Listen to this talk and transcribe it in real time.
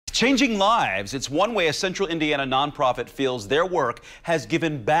Changing lives. It's one way a Central Indiana nonprofit feels their work has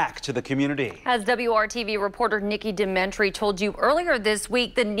given back to the community. As WRTV reporter Nikki Dementri told you earlier this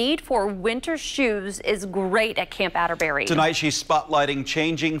week, the need for winter shoes is great at Camp Atterbury. Tonight, she's spotlighting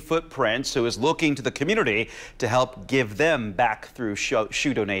Changing Footprints, who is looking to the community to help give them back through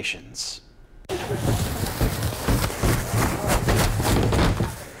shoe donations.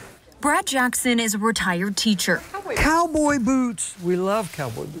 Brad Jackson is a retired teacher. Cowboy boots. We love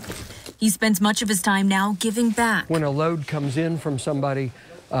cowboy boots. He spends much of his time now giving back. When a load comes in from somebody,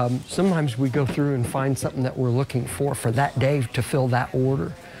 sometimes we go through and find something that we're looking for that day to fill that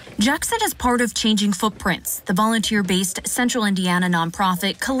order. Jackson is part of Changing Footprints. The volunteer-based Central Indiana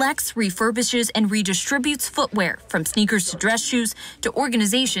nonprofit collects, refurbishes, and redistributes footwear from sneakers to dress shoes to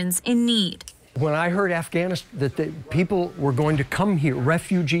organizations in need. When I heard Afghanistan, that the people were going to come here,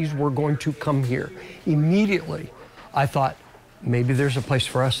 refugees were going to come here, immediately I thought, maybe there's a place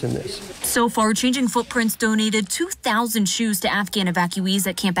for us in this. So far, Changing Footprints donated 2,000 shoes to Afghan evacuees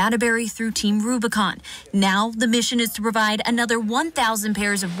at Camp Atterbury through Team Rubicon. Now, the mission is to provide another 1,000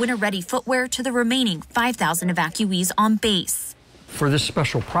 pairs of winter-ready footwear to the remaining 5,000 evacuees on base. For this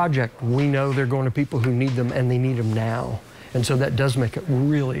special project, we know they're going to people who need them, and they need them now. And so that does make it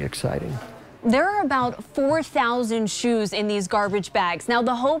really exciting. There are about 4,000 shoes in these garbage bags. Now,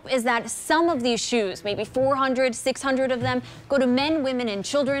 the hope is that some of these shoes, maybe 400, 600 of them, go to men, women, and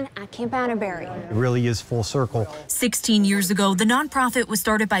children at Camp Atterbury. It really is full circle. 16 years ago, the nonprofit was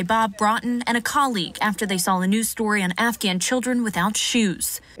started by Bob Broughton and a colleague after they saw a news story on Afghan children without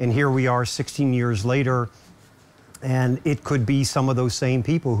shoes. And here we are 16 years later, and it could be some of those same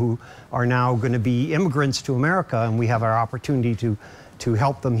people who are now going to be immigrants to America, and we have our opportunity to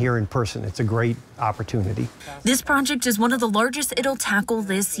help them here in person. It's a great opportunity. This project is one of the largest it'll tackle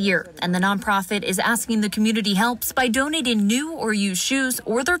this year, and the nonprofit is asking the community helps by donating new or used shoes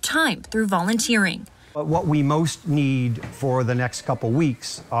or their time through volunteering. But what we most need for the next couple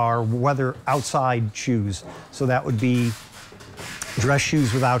weeks are weather outside shoes. So that would be dress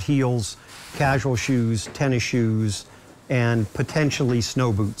shoes without heels, casual shoes, tennis shoes, and potentially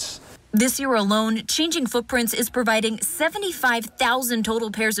snow boots. This year alone, Changing Footprints is providing 75,000 total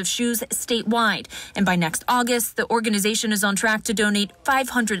pairs of shoes statewide. And by next August, the organization is on track to donate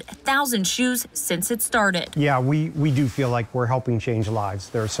 500,000 shoes since it started. Yeah, we do feel like we're helping change lives.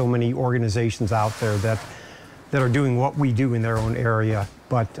 There are so many organizations out there that are doing what we do in their own area,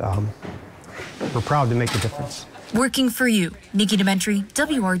 but we're proud to make a difference. Working for you, Nikki Dementri,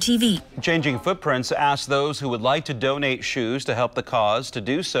 WRTV. Changing Footprints asks those who would like to donate shoes to help the cause to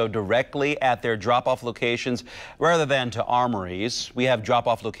do so directly at their drop-off locations rather than to armories. We have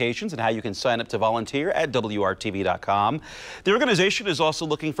drop-off locations and how you can sign up to volunteer at WRTV.com. The organization is also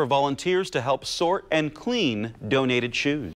looking for volunteers to help sort and clean donated shoes.